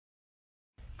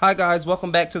Hi guys,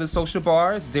 welcome back to the Social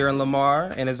Bar. It's Darren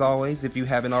Lamar, and as always, if you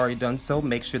haven't already done so,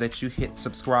 make sure that you hit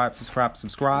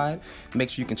subscribe. Make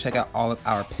sure you can check out all of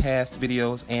our past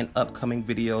videos and upcoming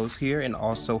videos here, and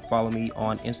also follow me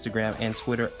on Instagram and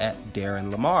Twitter at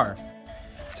Darren Lamar.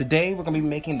 Today we're going to be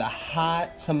making the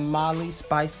hot tamale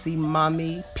spicy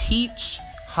mommy peach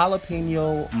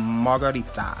jalapeno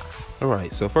margarita.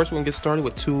 Alright, so first we're going to get started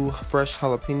with 2 fresh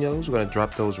jalapenos. We're going to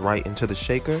drop those right into the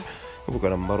shaker. We're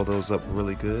going to muddle those up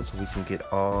really good so we can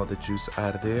get all the juice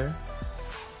out of there.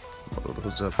 Muddle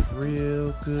those up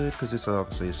real good because this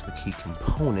obviously is the key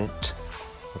component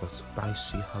of a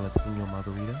spicy jalapeno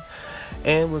margarita.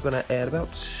 And we're going to add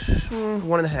about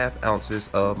 1.5 ounces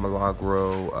of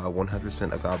Milagro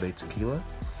 100% agave tequila.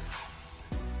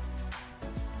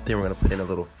 Then we're going to put in a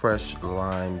little fresh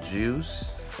lime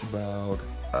juice, about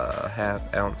a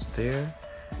 ½ ounce there.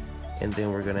 And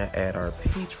then we're gonna add our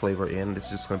peach flavor in. This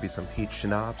is just gonna be some peach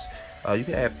schnapps. You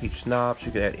can add peach schnapps,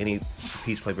 you can add any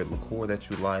peach flavored liqueur that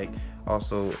you like.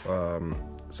 Also,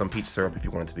 some peach syrup if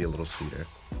you want it to be a little sweeter.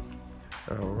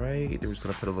 Alright, then we're just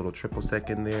gonna put a little triple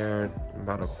sec in there,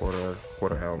 about a quarter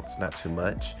ounce, not too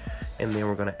much. And then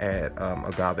we're gonna add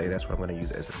agave. That's what I'm gonna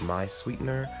use as my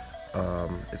sweetener.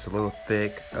 It's a little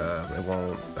thick.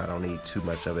 I don't need too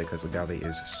much of it because agave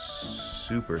is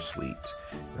super sweet.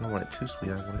 I don't want it too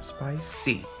sweet, I want it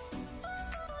spicy.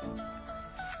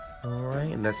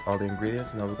 Alright, and that's all the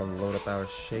ingredients. Now we're going to load up our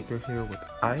shaker here with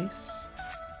ice.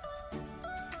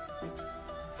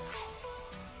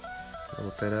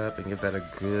 Load that up and give that a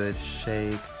good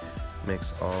shake.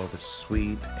 Mix all the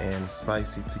sweet and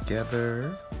spicy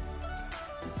together.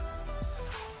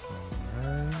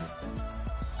 Alright.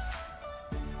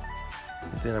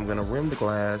 Then I'm going to rim the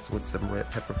glass with some red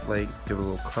pepper flakes, give it a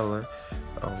little color.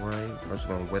 Alright, first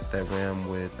we're going to wet that rim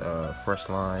with fresh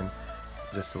lime,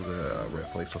 just so the red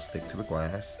flakes will stick to the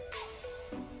glass.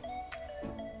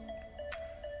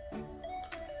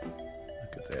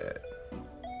 Look at that.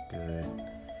 Good.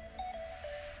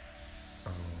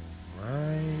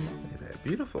 Alright, look at that.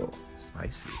 Beautiful.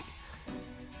 Spicy.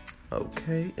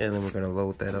 Okay, and then we're going to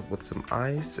load that up with some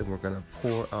ice, and we're going to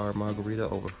pour our margarita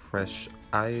over fresh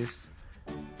ice.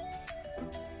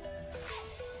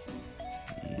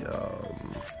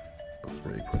 Yum. Looks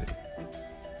pretty pretty.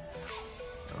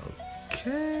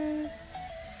 Okay.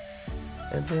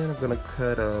 And then I'm gonna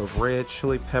cut a red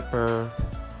chili pepper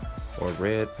or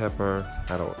red pepper.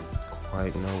 I don't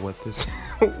quite know what this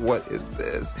what is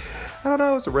this? I don't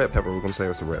know, it's a red pepper. We're gonna say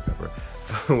it's a red pepper.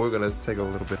 We're gonna take a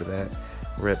little bit of that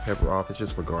red pepper off. It's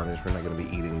just for garnish. We're not gonna be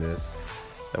eating this.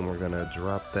 And we're gonna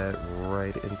drop that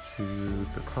right into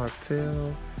the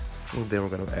cocktail. And then we're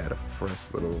going to add a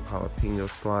fresh little jalapeno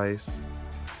slice.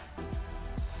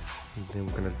 And then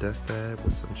we're going to dust that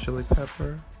with some chili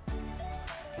pepper.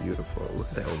 Beautiful. Look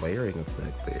at that layering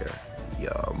effect there.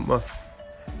 Yum.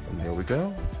 And there we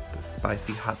go. The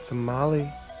spicy hot tamale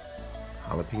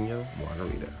jalapeno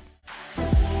margarita.